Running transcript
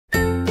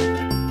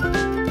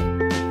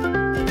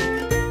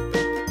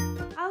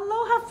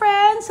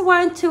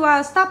wanted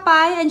to stop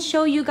by and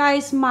show you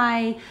guys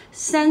my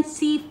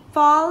Scentsy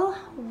fall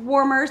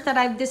warmers that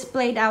I've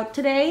displayed out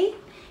today.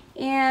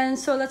 And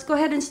so let's go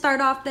ahead and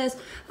start off this.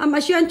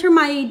 As you enter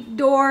my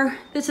door,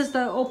 this is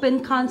the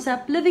open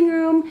concept living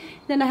room.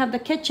 Then I have the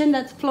kitchen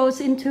that flows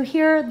into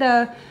here,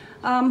 the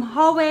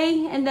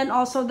hallway, and then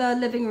also the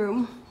living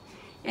room.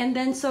 And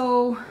then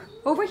so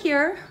over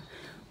here,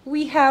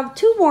 we have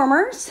two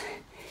warmers.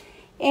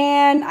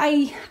 And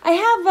I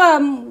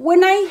have,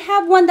 when I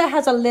have one that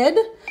has a lid,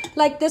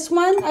 like this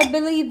one, I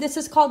believe this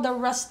is called the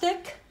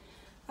rustic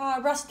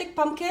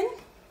pumpkin.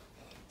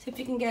 See if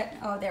you can get,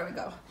 oh, there we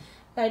go.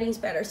 Lighting's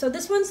better. So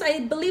this one's,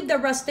 I believe, the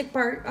rustic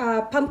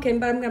pumpkin,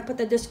 but I'm going to put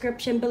the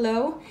description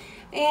below.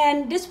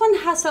 And this one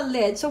has a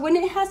lid. So when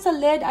it has a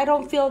lid, I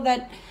don't feel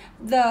that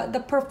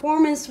the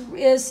performance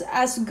is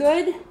as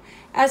good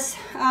as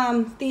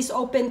these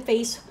open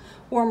face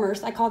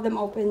warmers. I call them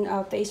open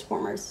face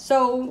warmers.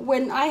 So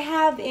when I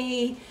have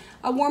a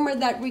warmer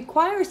that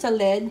requires a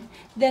lid,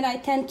 then I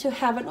tend to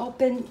have an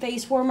open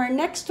face warmer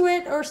next to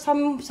it or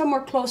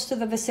somewhere close to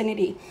the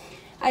vicinity.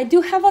 I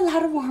do have a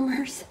lot of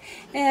warmers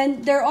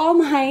and they're all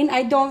mine.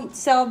 I don't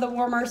sell the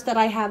warmers that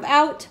I have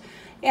out.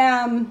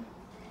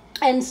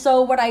 And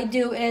so what I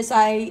do is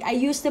I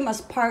use them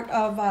as part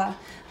of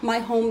my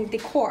home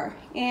decor.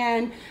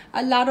 And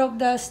a lot of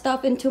the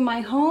stuff into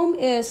my home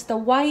is the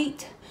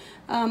white,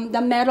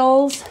 the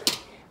metals,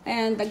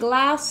 and the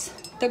glass,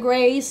 the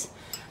grays,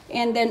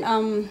 and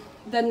then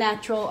the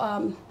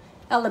natural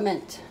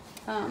element,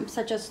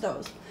 such as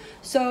those.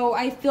 So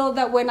I feel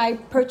that when I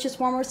purchase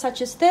warmers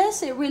such as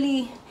this, it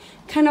really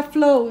kind of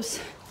flows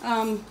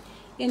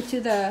into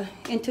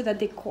the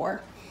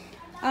decor.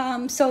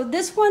 So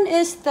this one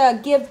is the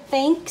Give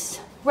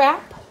Thanks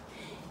wrap,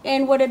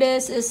 and what it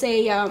is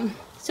a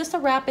it's just a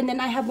wrap, and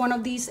then I have one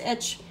of these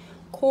etch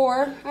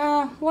core,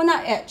 well,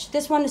 not etch.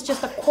 This one is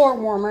just a core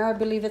warmer, I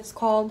believe it's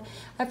called.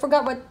 I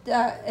forgot what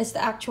is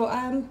the actual.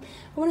 I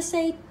want to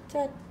say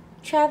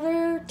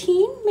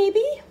travertine,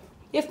 maybe.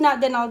 If not,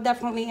 then I'll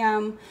definitely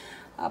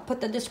put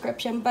the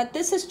description. But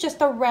this is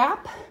just a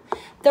wrap.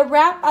 The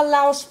wrap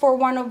allows for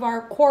one of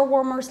our core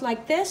warmers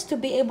like this to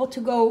be able to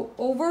go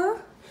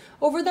over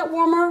that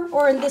warmer,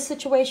 or in this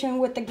situation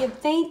with the Give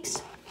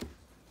Thanks,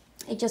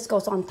 it just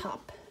goes on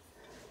top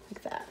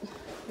like that.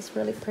 It's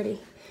really pretty,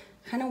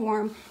 kind of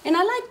warm. And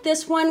I like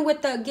this one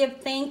with the Give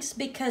Thanks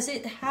because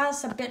it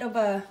has a bit of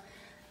a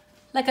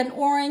like an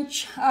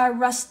orange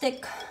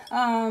rustic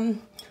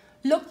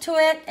look to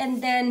it,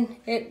 and then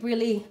it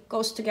really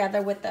goes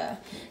together with the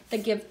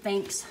Give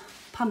Thanks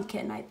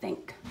pumpkin, I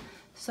think.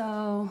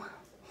 So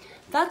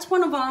that's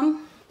one of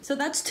them. So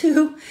that's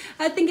two.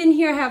 I think in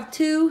here I have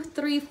 2,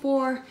 3,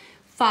 4,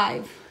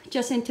 5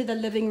 just into the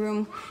living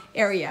room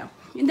area.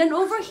 And then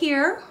over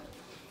here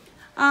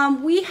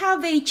we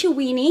have a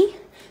Chiweenie.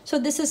 So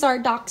this is our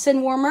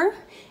Dachshund warmer,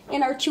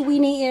 and our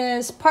Chiweenie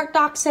is part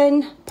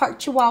Dachshund, part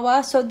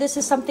Chihuahua. So this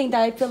is something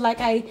that I feel like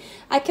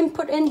I can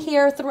put in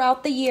here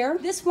throughout the year.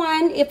 This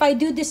one, if I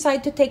do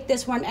decide to take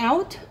this one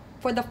out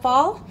for the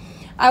fall,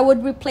 I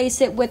would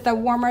replace it with a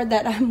warmer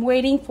that I'm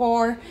waiting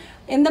for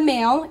in the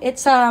mail.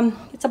 It's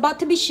about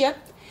to be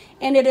shipped,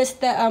 and it is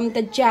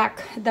the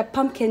Jack, the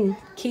Pumpkin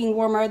King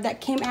warmer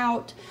that came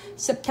out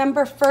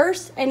September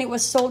 1st, and it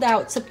was sold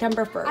out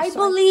September 1st. I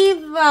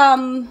believe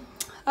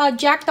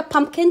Jack the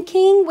Pumpkin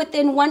King,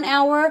 within 1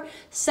 hour,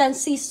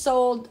 Scentsy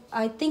sold,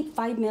 I think,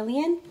 5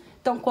 million.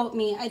 Don't quote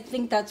me. I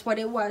think that's what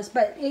it was,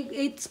 but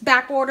it's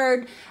back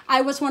ordered.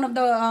 I was one of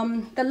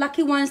the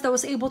lucky ones that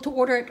was able to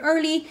order it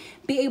early,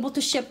 be able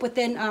to ship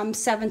within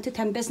 7 to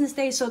 10 business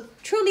days. So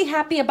truly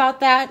happy about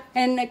that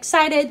and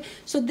excited.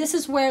 So this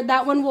is where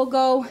that one will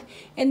go.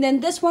 And then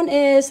this one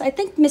is, I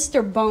think,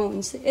 Mr.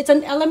 Bones. It's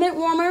an element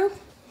warmer.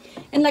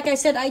 And like I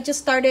said, I just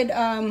started,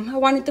 I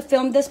wanted to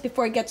film this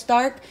before it gets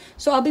dark.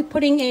 So I'll be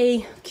putting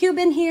a cube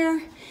in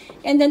here.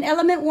 And then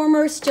Element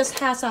Warmers just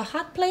has a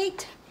hot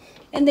plate.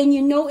 And then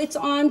you know it's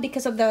on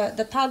because of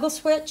the toggle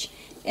switch.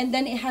 And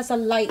then it has a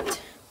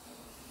light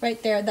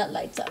right there that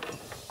lights up.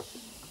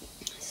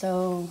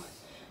 So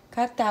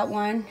got that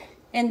one.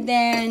 And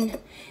then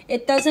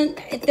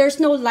there's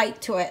no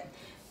light to it.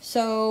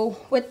 So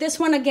with this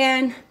one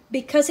again,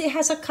 because it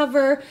has a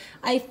cover,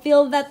 I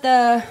feel that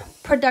the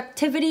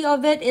productivity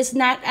of it is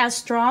not as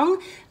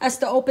strong as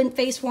the open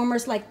face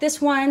warmers like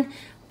this one.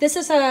 This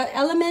is a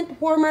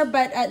element warmer,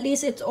 but at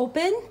least it's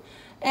open.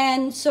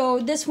 And so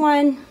this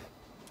one,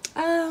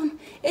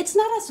 it's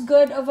not as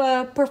good of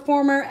a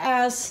performer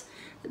as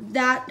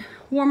that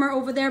warmer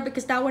over there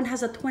because that one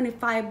has a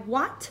 25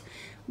 watt.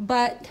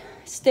 But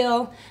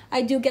still,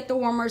 I do get the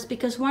warmers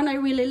because one, I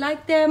really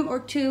like them, or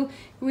two,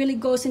 really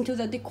goes into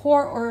the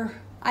decor, or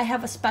I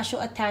have a special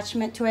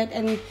attachment to it.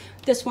 And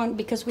this one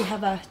because we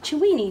have a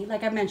Chiweenie,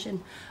 like I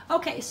mentioned.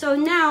 Okay, so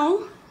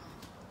now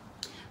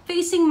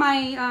facing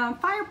my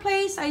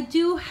fireplace, I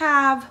do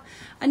have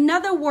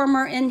another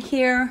warmer in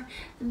here.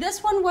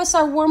 This one was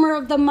our warmer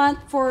of the month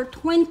for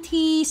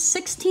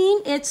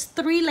 2016. It's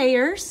 3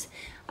 layers.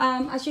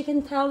 As you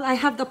can tell, I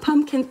have the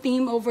pumpkin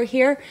theme over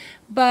here,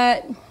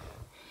 but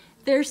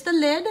there's the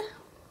lid.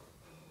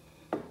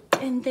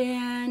 And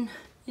then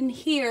in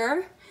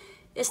here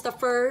is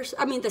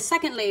the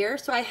second layer.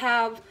 So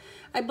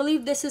I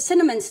believe this is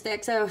cinnamon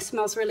sticks. It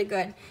smells really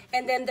good.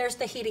 And then there's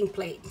the heating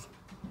plate.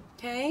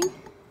 Okay.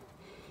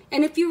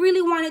 And if you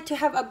really want it to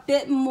have a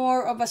bit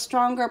more of a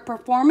stronger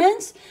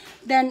performance,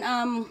 then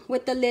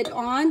with the lid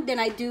on, then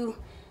I do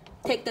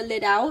take the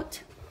lid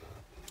out.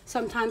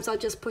 Sometimes I'll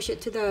just push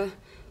it to the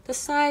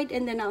side,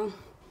 and then I'll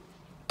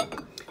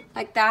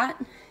like that.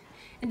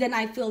 And then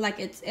I feel like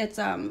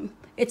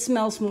it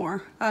smells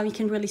more. You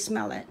can really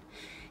smell it.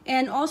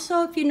 And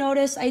also, if you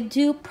notice, I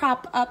do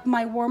prop up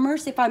my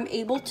warmers if I'm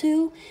able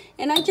to.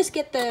 And I just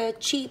get the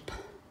cheap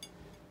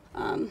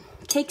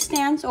cake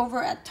stands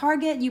over at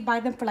Target. You buy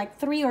them for like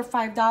 $3 or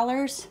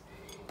 $5.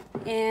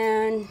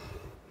 And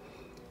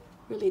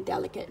really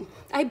delicate.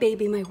 I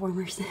baby my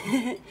warmers.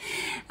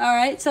 All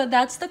right, so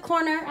that's the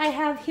corner I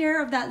have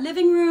here of that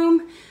living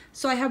room.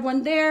 So I have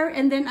one there.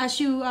 And then as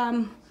you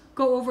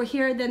go over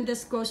here, then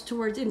this goes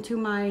towards into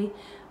my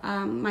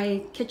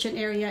my kitchen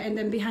area, and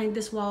then behind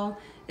this wall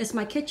is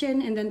my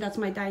kitchen, and then that's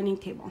my dining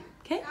table.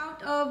 Okay,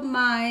 out of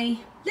my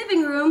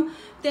living room,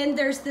 then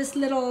there's this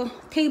little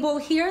table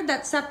here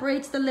that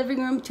separates the living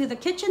room to the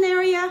kitchen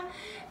area.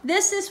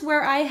 This is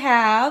where I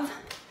have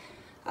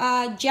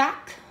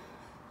Jack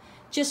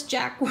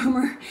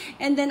warmer,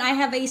 and then I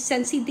have a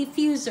Scentsy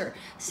diffuser.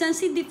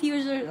 Scentsy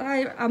diffusers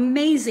are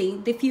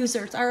amazing.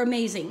 Diffusers are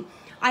amazing.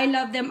 I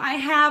love them. I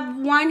have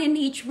one in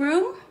each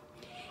room,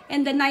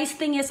 and the nice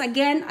thing is,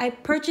 again, I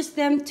purchased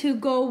them to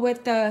go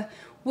with the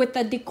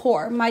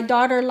decor. My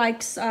daughter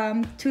likes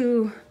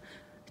to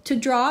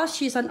draw.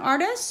 She's an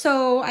artist,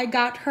 so I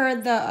got her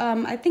the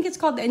I think it's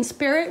called the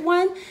Inspirit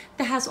one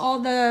that has all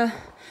the.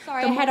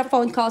 Sorry, I had a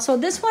phone call. So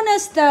this one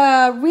is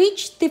the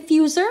Reach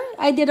diffuser.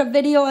 I did a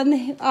video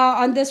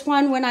on this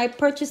one when I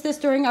purchased this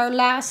during our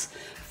last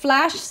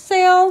flash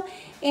sale,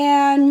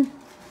 and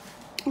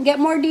get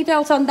more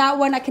details on that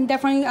one. I can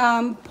definitely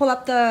pull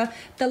up the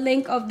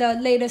link of the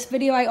latest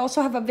video. I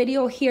also have a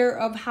video here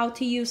of how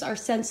to use our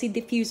Scentsy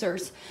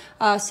diffusers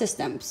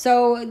system.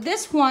 So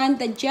this one,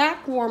 the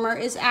Jack warmer,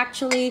 is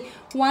actually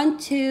 1,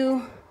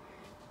 2,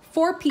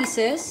 4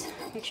 pieces.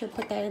 Make sure to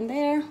put that in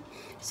there.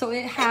 So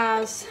it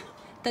has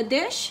the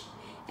dish,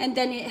 and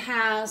then it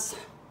has,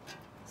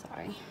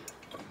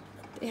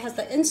 it has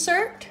the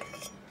insert.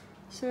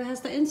 So it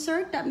has the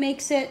insert that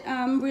makes it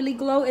really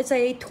glow. It's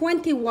a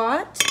 20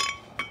 watt,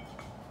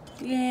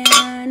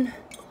 and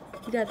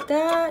you got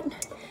that.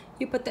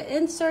 You put the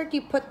insert,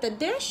 you put the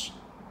dish,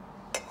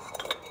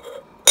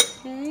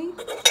 okay,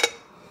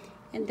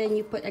 and then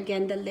you put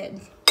again the lid.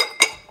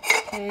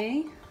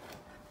 Okay,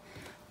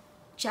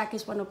 Jack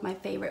is one of my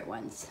favorite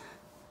ones.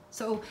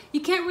 So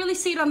you can't really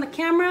see it on the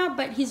camera,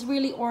 but he's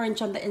really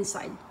orange on the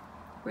inside.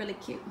 Really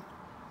cute.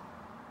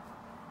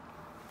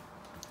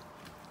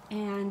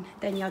 And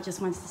Danielle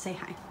just wants to say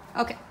hi.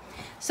 Okay,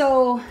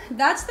 so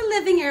that's the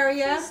living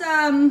area.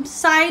 This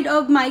side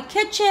of my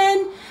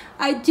kitchen,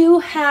 I do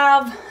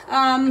have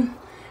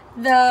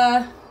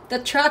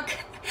the truck.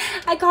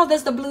 I call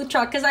this the blue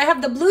truck because I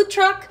have the blue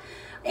truck,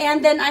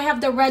 and then I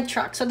have the red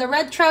truck. So the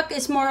red truck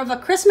is more of a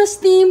Christmas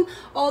theme,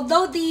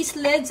 although these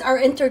lids are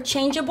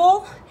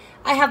interchangeable.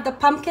 I have the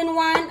pumpkin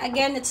one.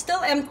 Again, it's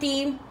still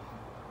empty.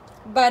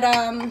 But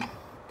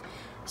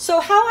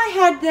so how I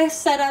had this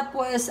set up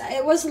was,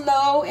 it was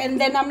low, and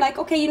then I'm like,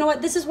 okay, you know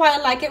what, this is why I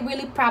like it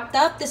really propped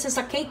up. This is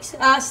a cake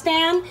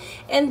stand,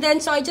 and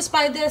then so I just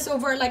buy this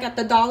over like at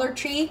the Dollar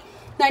Tree,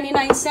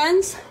 99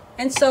 cents.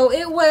 And so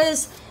it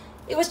was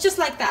just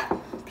like that,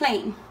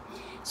 plain.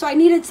 So I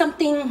needed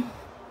something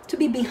to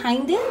be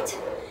behind it,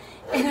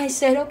 and I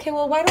said, okay,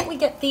 well, why don't we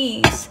get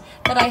these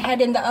that I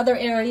had in the other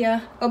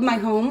area of my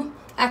home,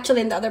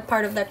 actually in the other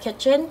part of the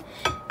kitchen.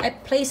 I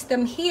placed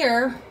them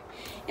here,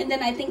 and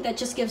then I think that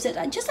just gives it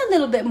just a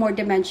little bit more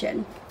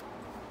dimension.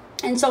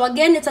 And so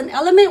again, it's an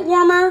element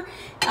warmer.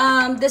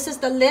 This is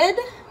the lid,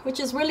 which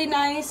is really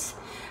nice.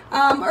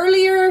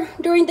 Earlier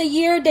during the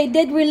year, they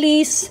did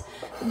release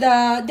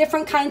the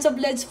different kinds of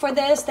lids for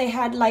this. They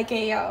had like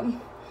a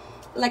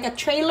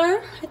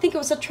trailer. I think it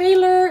was a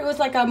trailer. It was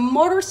like a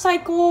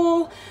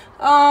motorcycle,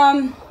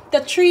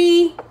 the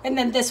tree, and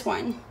then this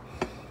one.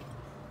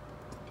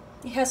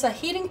 It has a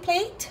heating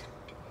plate,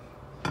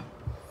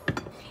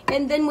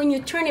 and then when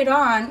you turn it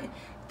on,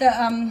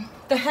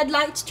 the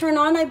headlights turn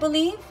on, I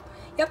believe.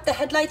 Yep, the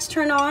headlights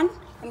turn on.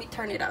 Let me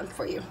turn it on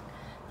for you.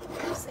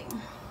 Let's see.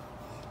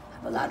 I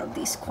have a lot of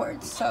these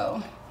cords,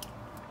 so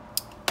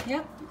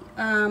yep.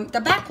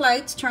 The back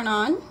lights turn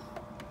on,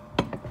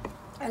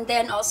 and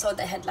then also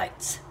the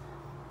headlights.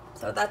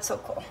 So that's so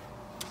cool.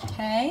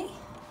 Okay,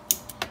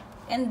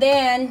 and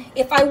then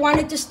if I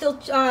wanted to still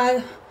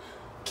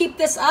keep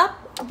this up,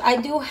 I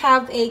do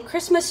have a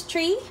Christmas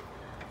tree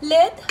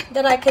lid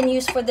that I can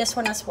use for this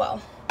one as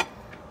well.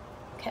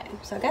 Okay,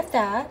 so I got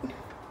that.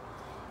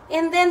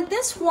 And then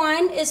this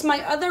one is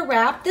my other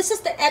wrap. This is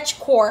the Etch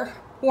Core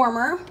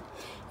warmer.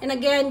 And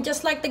again,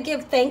 just like the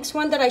Give Thanks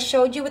one that I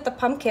showed you with the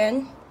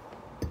pumpkin,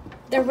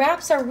 the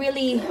wraps are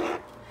really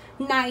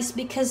nice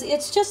because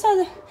it's just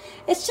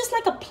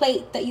like a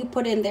plate that you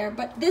put in there.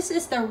 But this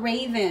is the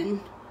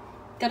Raven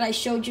that I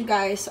showed you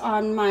guys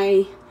on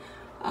my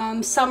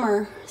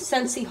summer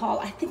Scentsy haul.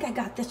 I think I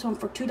got this one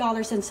for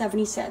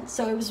 $2.70,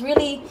 so it was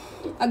really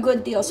a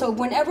good deal. So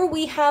whenever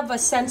we have a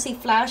Scentsy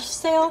flash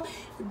sale,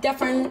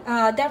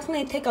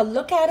 definitely take a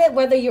look at it,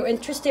 whether you're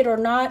interested or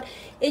not.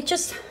 It's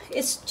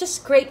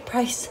just great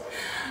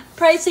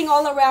pricing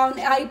all around.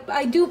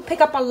 I do pick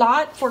up a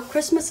lot for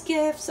Christmas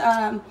gifts,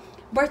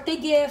 birthday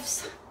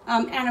gifts,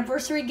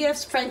 anniversary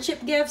gifts,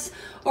 friendship gifts,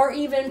 or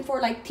even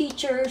for like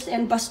teachers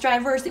and bus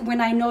drivers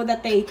when I know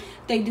that they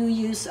do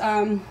use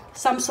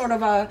some sort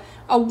of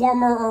a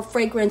warmer or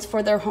fragrance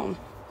for their home.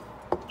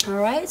 All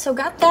right, so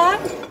got that,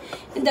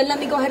 and then let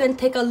me go ahead and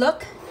take a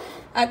look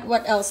at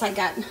what else I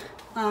got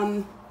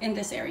in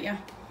this area.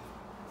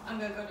 I'm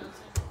gonna go downstairs.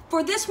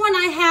 For this one,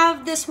 I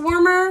have this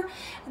warmer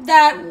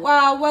that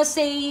was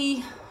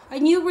a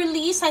new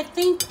release, I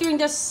think, during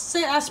the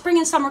spring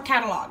and summer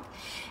catalog.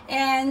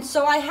 And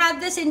so I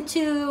had this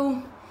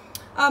into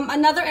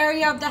another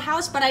area of the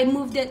house, but I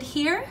moved it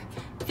here.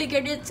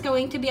 Figured it's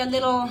going to be a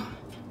little,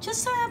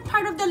 just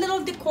part of the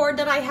little decor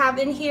that I have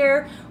in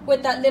here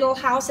with that little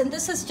house. And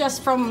this is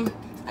just from,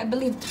 I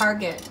believe,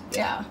 Target.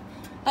 Yeah,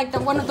 like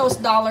one of those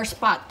dollar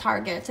spot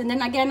Targets. And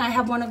then again, I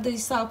have one of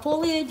these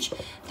foliage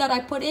that I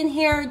put in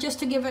here just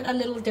to give it a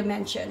little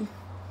dimension.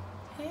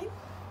 Okay.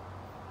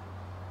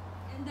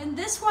 And then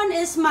this one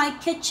is my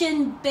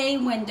kitchen bay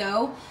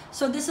window.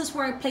 So this is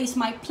where I place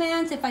my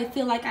plants if I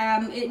feel like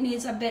it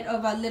needs a bit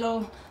of a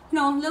little,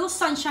 little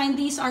sunshine.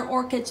 These are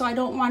orchids, so I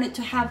don't want it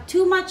to have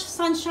too much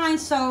sunshine,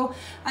 so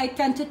I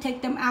tend to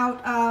take them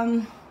out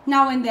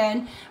now and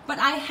then. But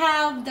I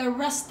have the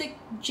rustic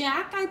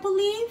jack, I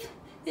believe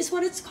is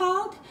what it's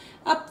called,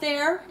 up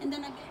there.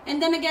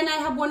 And then again, I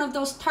have one of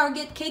those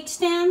Target cake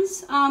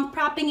stands,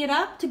 propping it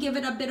up to give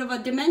it a bit of a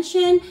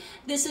dimension.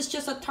 This is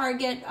just a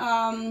Target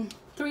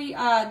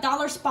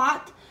 $3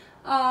 spot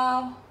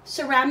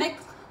ceramic,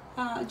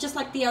 just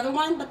like the other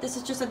one, but this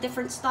is just a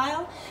different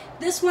style.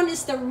 This one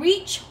is the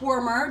Reach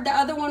warmer. The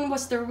other one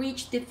was the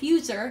Reach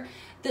diffuser.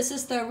 This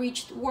is the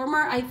Reach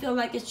warmer. I feel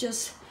like it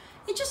just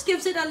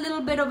gives it a little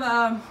bit of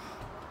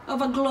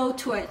a glow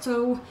to it.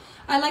 So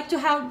I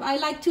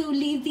like to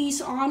leave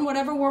these on,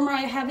 whatever warmer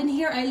I have in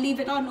here, I leave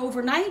it on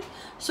overnight,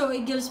 so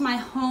it gives my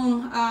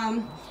home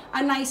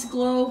a nice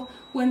glow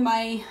when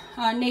my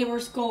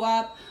neighbors go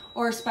up,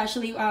 or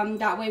especially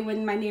that way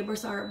when my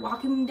neighbors are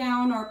walking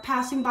down or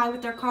passing by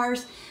with their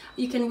cars,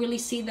 you can really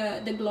see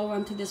the glow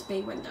onto this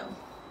bay window.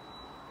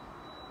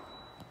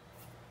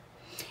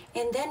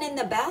 And then in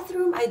the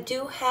bathroom, I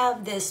do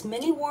have this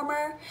mini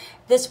warmer.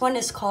 This one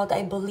is called,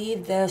 I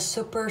believe, the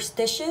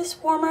Superstitious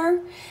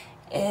warmer.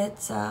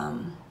 It's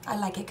I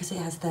like it because it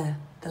has the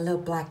little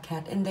black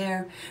cat in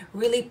there.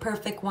 Really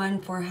perfect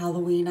one for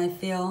Halloween, I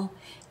feel.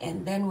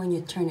 And then when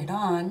you turn it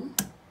on,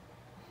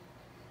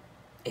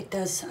 it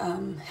does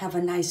have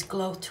a nice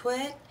glow to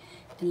it.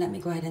 And let me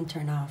go ahead and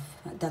turn off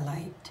the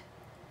light.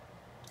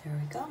 There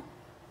we go.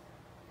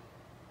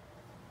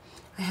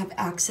 I have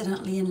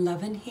Accidentally in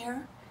Love in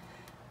here.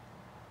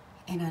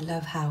 And I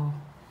love how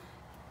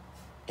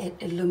it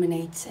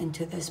illuminates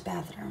into this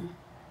bathroom.